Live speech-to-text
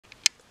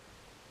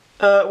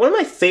One of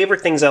my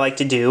favorite things I like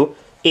to do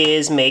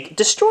is make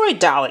destroyed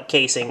Dalek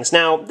casings.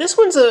 Now, this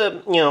one's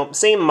a,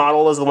 same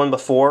model as the one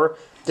before.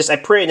 Just I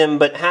printed them,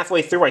 but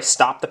halfway through I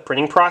stopped the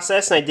printing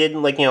process, and I did,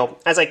 like,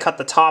 as I cut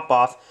the top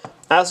off,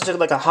 I also took,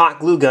 like, a hot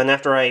glue gun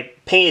after I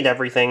painted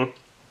everything.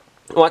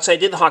 Well, actually, I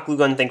did the hot glue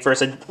gun thing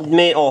first. I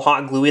made it all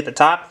hot gluey at the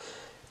top,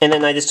 and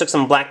then I just took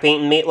some black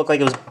paint and made it look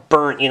like it was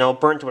burnt,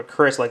 burnt to a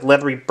crisp, like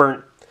leathery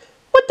burnt.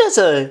 That's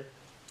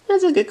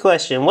a good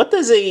question. What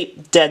does a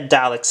dead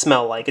Dalek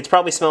smell like? It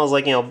probably smells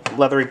like,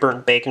 leathery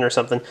burnt bacon or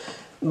something.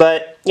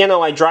 But,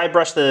 I dry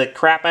brushed the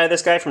crap out of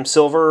this guy from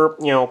silver,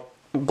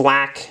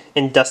 black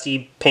and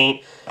dusty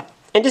paint,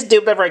 and just did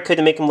whatever I could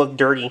to make him look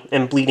dirty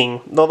and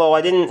bleeding. Although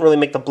I didn't really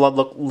make the blood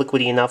look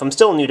liquidy enough. I'm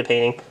still new to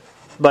painting.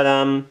 But,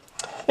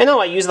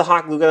 I used the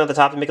hot glue gun at the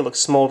top to make it look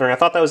smoldering. I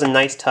thought that was a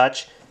nice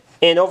touch.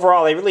 And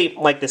overall, I really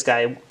like this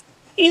guy.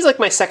 He's like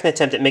my second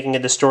attempt at making a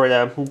destroyed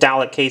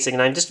Dalek casing,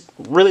 and I just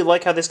really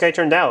like how this guy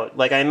turned out.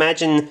 Like, I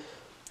imagine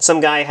some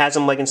guy has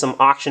him, like, in some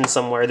auction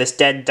somewhere, this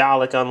dead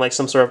Dalek on, like,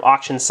 some sort of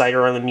auction site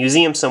or in a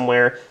museum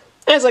somewhere,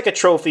 as, like, a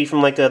trophy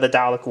from, like, the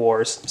Dalek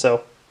Wars.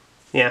 So,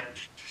 yeah.